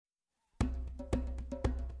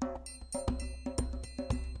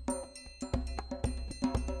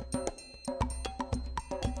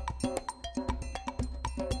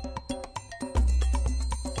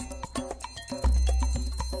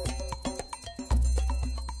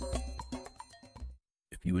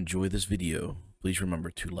you enjoy this video, please remember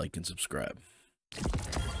to like and subscribe.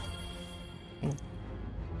 Oh.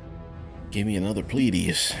 Give me another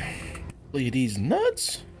Pleiades. Pleiades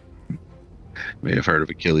nuts? May have heard of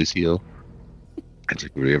Achilles' heel. It's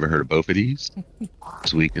like, have you ever heard of both of these?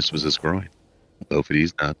 His weakness was his groin. Both of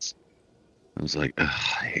these nuts. I was like, ugh,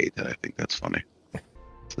 I hate that. I think that's funny.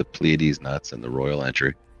 It's the Pleiades nuts and the royal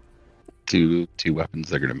entry. Two weapons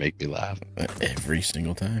that are going to make me laugh. Every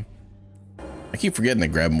single time. I keep forgetting to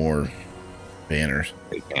grab more banners.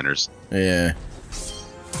 Big banners. Yeah.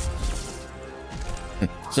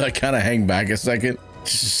 So I kind of hang back a second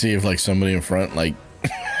just to see if like somebody in front like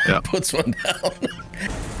puts one down.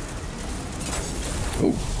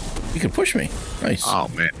 Oh, you can push me. Nice. Oh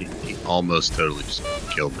man, he almost totally just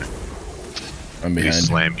killed me. I'm behind. He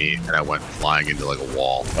slammed me and I went flying into like a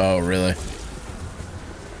wall. Oh really?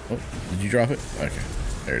 Oh, did you drop it? Okay,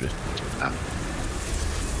 there it is.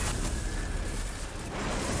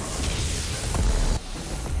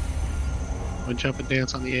 I jump and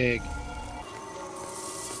dance on the egg.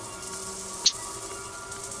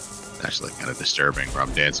 Actually kind of disturbing where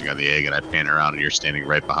I'm dancing on the egg and I pan around and you're standing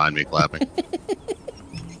right behind me clapping.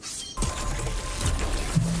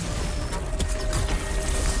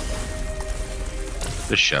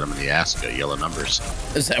 Just shut him in the ass and got yellow numbers.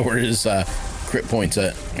 Is that where his crit point's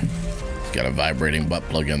at? He's got a vibrating butt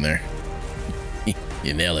plug in there.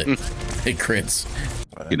 You nail it. It crits.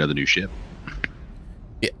 You know the new ship?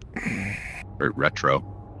 Yeah. Very retro.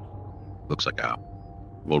 Looks like a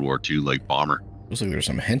World War II like bomber. Looks like there's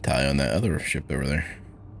some hentai on that other ship over there.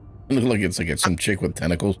 It looks like it's like some chick with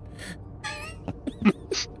tentacles.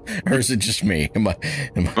 Or is it just me? Am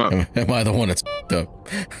I the one that's f***ed up?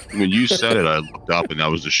 When you said it, I looked up and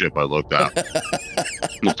that was the ship I looked at.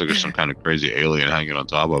 Looked like there's some kind of crazy alien hanging on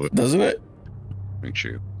top of it. Doesn't it? Make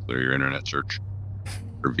sure you clear your internet search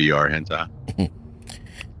for VR hentai.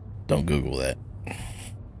 Don't Google that.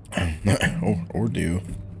 or do.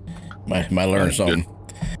 Might learn something.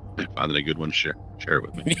 If I find a good one, share it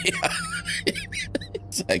with me. Yeah.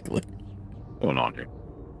 Exactly. What's going on here?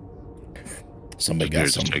 Somebody got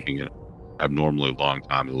some. Taking an abnormally long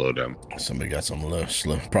time to load them. Somebody got some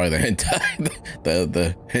slow. Probably the hentai.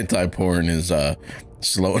 The hentai porn is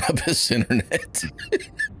slowing up his internet.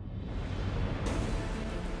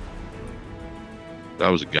 That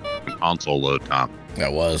was a good console load time.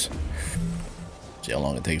 That was. See how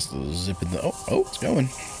long it takes to zip in the. Oh, it's going.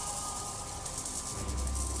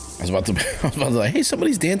 I was about to like, hey,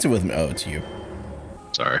 somebody's dancing with me. Oh, it's you.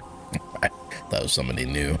 Sorry. That was somebody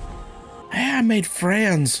new. Hey, I made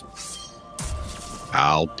friends.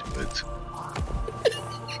 I'll do it.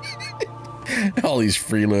 All these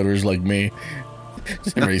freeloaders like me.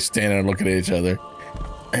 Everybody's standing there looking at each other.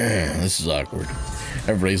 This is awkward.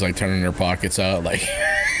 Everybody's like turning their pockets out. Like,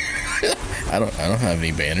 I don't have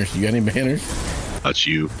any banners. You got any banners? That's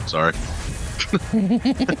you. Sorry.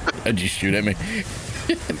 How'd you shoot at me?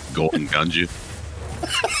 Golden gunned you.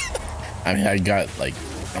 I mean, I got like,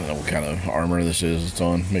 I don't know what kind of armor this is. It's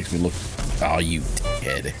on. Makes me look. Oh, you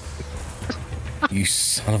dead. You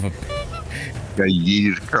son of a. Got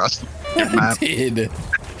yeeted across the map. I did.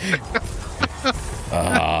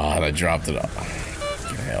 And I dropped it off.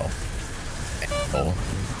 Hell. Oh.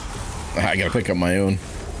 I gotta pick up my own.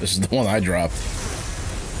 This is the one I dropped.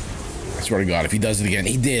 I swear to God, if he does it again,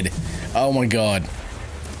 he did. Oh my God.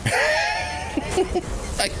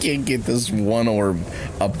 I can't get this one orb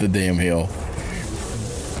up the damn hill.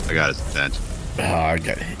 I got his attention. Oh, I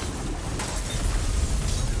got it.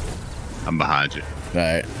 I'm behind you. All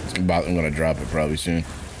right, I'm gonna drop it probably soon.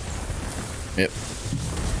 Yep.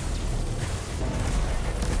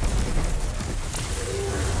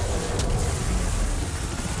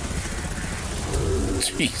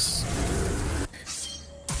 Jeez.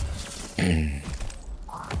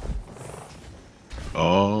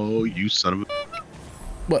 Oh, you son of a.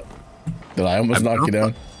 What? Did I almost knock you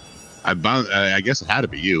down? I guess it had to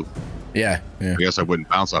be you. Yeah. I guess I wouldn't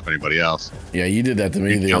bounce off anybody else. Yeah, you did that to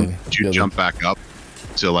me. Did you jump back up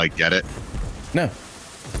to like get it? No,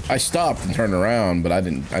 I stopped and turned around, but I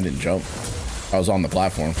didn't jump. I was on the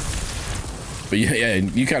platform. But yeah,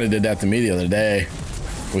 you kind of did that to me the other day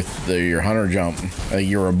with your hunter jump. I think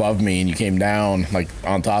you were above me and you came down like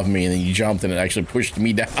on top of me, and then you jumped and it actually pushed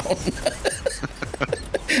me down.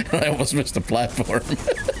 I almost missed the platform.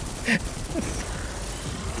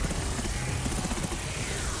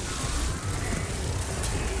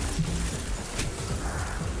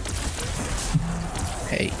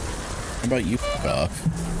 Hey, how about you fuck off?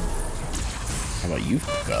 How about you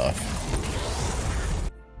fuck off?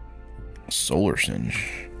 Solar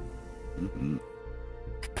Singe. Mm-hmm.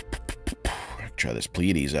 Try this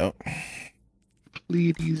Pleiades out.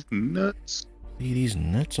 Ladies nuts. Ladies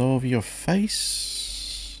nuts all over your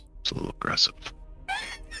face. It's a little aggressive.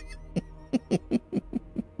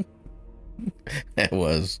 That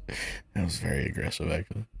was very aggressive,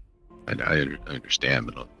 actually. I understand,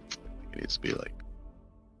 but it needs to be like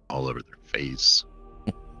all over their face.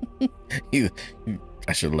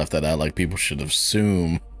 I should have left that out. Like people should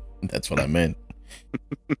assume that's what I meant.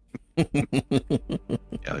 Yeah,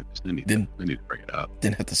 they need to bring it up.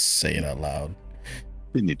 Didn't have to say it out loud.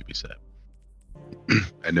 It need to be said.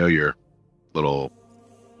 I know your little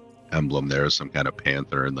emblem there is some kind of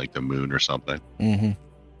panther and like the moon or something. Mm-hmm.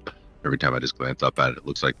 Every time I just glance up at it, it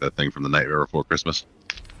looks like that thing from the Nightmare Before Christmas.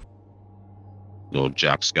 Little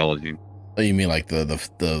Jap skeleton. Oh, you mean like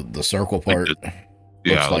the circle part?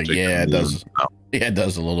 Yeah, looks like yeah, it does. Oh. Yeah, it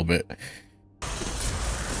does a little bit.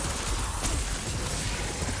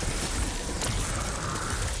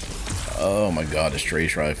 Oh my god, this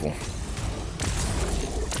trace rifle.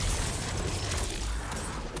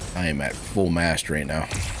 I am at full mast right now.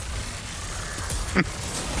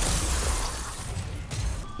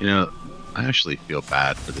 You know, I actually feel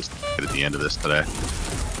bad for this kid at the end of this today.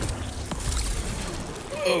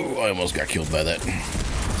 Oh, I almost got killed by that.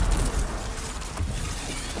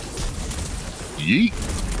 Yeet.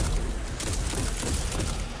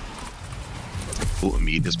 Oh,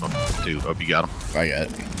 me this one too. Hope you got him. I got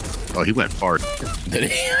it. Oh, he went far.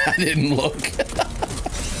 Did he? I didn't look.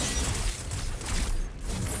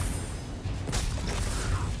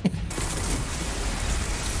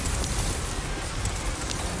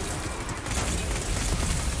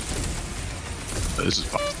 This is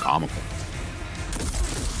fucking comical.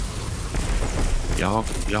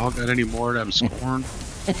 Y'all got any more of them scorn?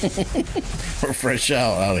 We're fresh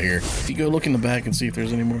out of here. You go look in the back and see if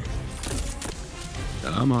there's any more.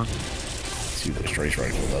 Come on. See what this trace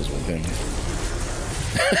rifle does with him.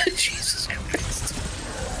 Jesus Christ.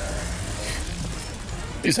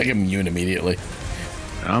 He's like immune immediately.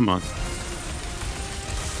 Come on.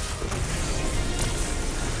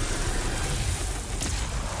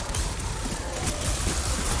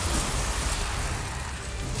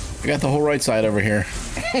 I got the whole right side over here.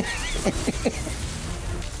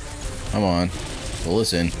 Come on. Well,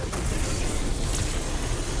 listen.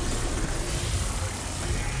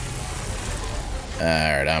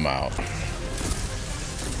 Alright, I'm out.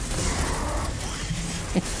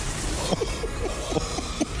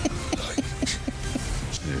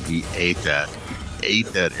 He ate that. Ate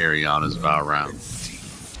that Ariana's vow round.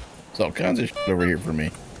 There's all kinds of shit over here for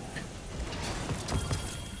me.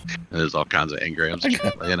 There's all kinds of engrams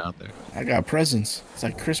laying out there. I got presents. It's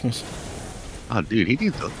like Christmas. Oh, dude, he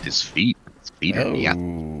needs his feet. His feet are yeah.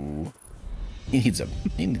 He needs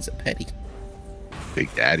a petty.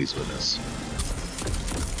 Big Daddy's with us.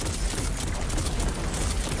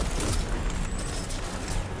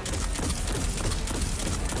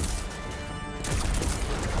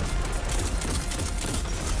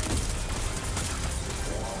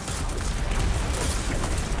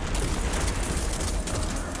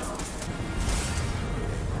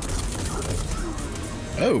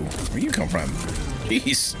 Oh, where you come from?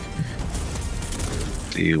 Jeez.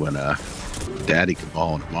 See, when Daddy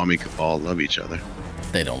Cabal and Mommy Cabal love each other.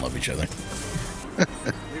 They don't love each other.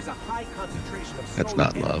 There's a high concentration of That's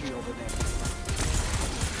not love.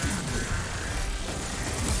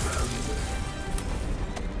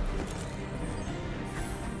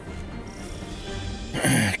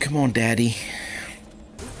 Come on, Daddy.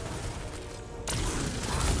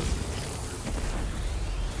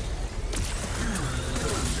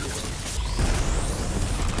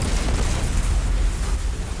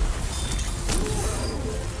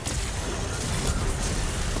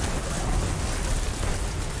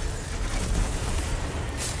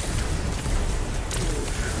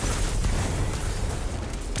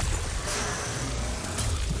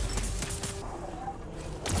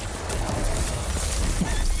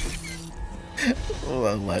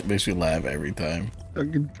 Oh, that makes me laugh every time.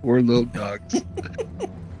 Fucking poor little dogs.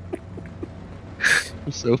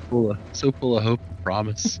 I'm so full of hope and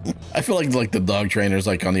promise. I feel like the dog trainer's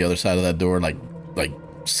like on the other side of that door, like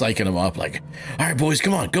psyching him up, like, all right, boys,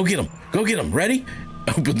 come on, go get him, ready?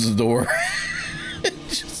 Opens the door.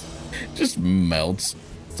 just melts.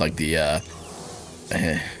 It's like the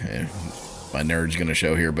my nerd's gonna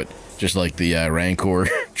show here, but just like the Rancor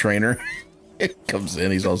trainer. It comes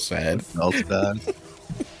in, he's all sad. Melts bad.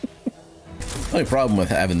 The only problem with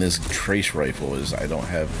having this trace rifle is I don't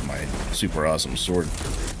have my super awesome sword.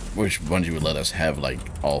 Wish Bungie would let us have like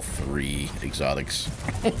all 3 exotics.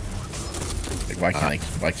 Like why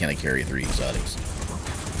can't I carry 3 exotics?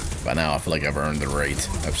 By now I feel like I've earned the right.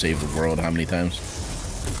 I've saved the world how many times?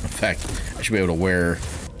 In fact, I should be able to wear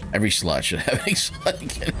every slot should have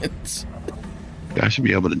exotic in it. I should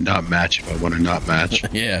be able to not match if I want to not match.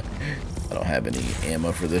 Yeah. I don't have any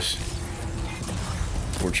ammo for this,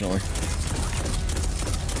 fortunately.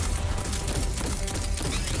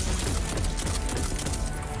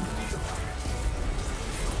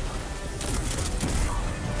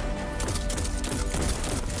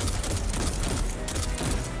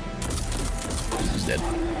 He's dead.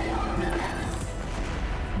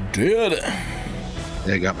 Dead.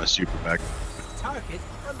 Yeah, I got my super back. Target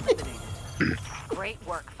eliminated. Great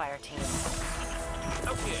work, fire team.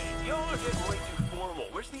 Okay, y'all are getting way too formal.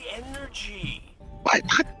 Where's the energy? What?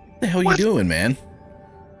 What the hell you doing, man?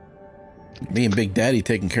 Me and Big Daddy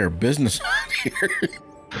taking care of business out here.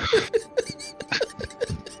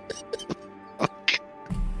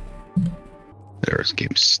 This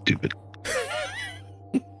game's stupid.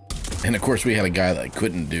 And of course, we had a guy that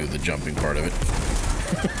couldn't do the jumping part of it.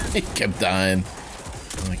 He kept dying.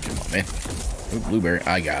 I'm like, come on, man. Oh, blueberry.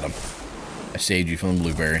 I got him. I saved you from the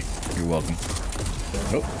blueberry. You're welcome.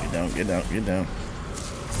 Oh, get down, get down, get down.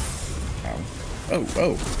 Ow. Oh,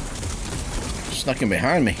 oh. Snuck in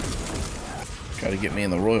behind me. Try to get me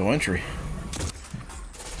in the royal entry.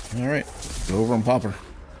 All right. Go over and pop her.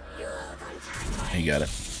 You got it.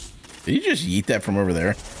 Did you just yeet that from over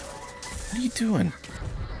there? What are you doing?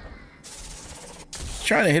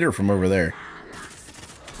 Trying to hit her from over there.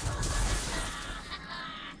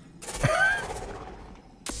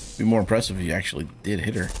 Be more impressive if you actually did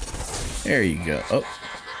hit her. There you go. Oh.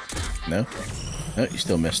 No. No, you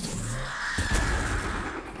still missed.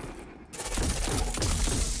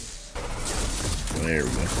 There we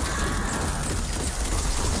go.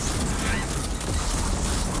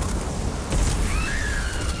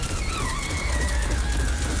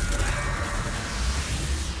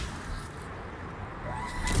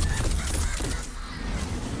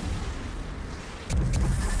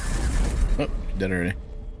 Oh, dead already.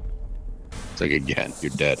 It's like, again,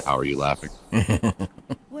 you're dead. How are you laughing?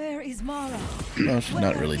 Where is Mara? No, she's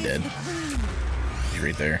not really dead. She's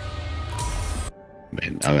right there.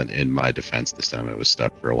 Man, I'm in my defense this time. I was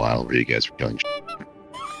stuck for a while where you guys were killing.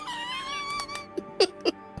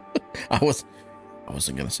 I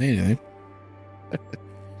wasn't gonna say anything.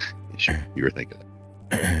 Sure, you were thinking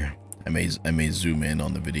that. I may zoom in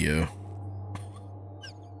on the video,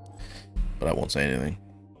 but I won't say anything.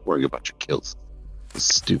 Worrying about your kills. It's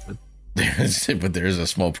stupid. But there's a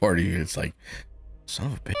small party. It's like, son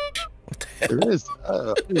of a bitch. What the hell? There is.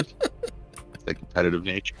 It's the competitive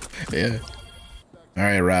nature. Yeah. All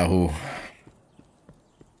right, Rahul.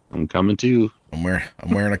 I'm coming too. I'm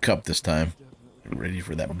wearing a cup this time. I'm ready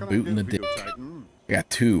for that boot in the dick. I got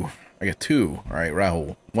two. All right,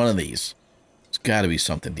 Rahul. One of these. It's got to be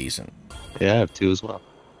something decent. Yeah, I have two as well.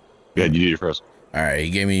 Good, you do your first. All right, he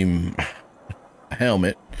gave me a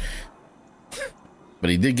helmet, but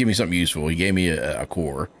he did give me something useful. He gave me a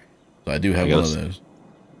core, so I do have one of those.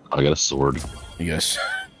 I got a sword. Yes,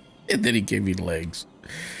 and then he gave me legs.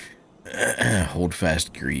 Hold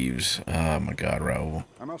fast, Greaves. Oh my God, Raul.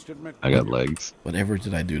 I got legs. Whatever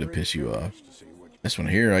did I do to piss you off? This one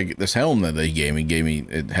here, I get this helm that they gave me.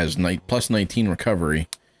 It has plus 19 recovery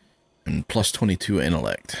and plus 22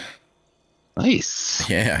 intellect. Nice.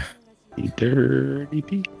 Yeah. You dirty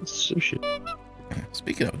piece of shit.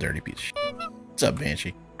 Speaking of dirty piece of shit, what's up,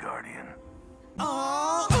 Banshee?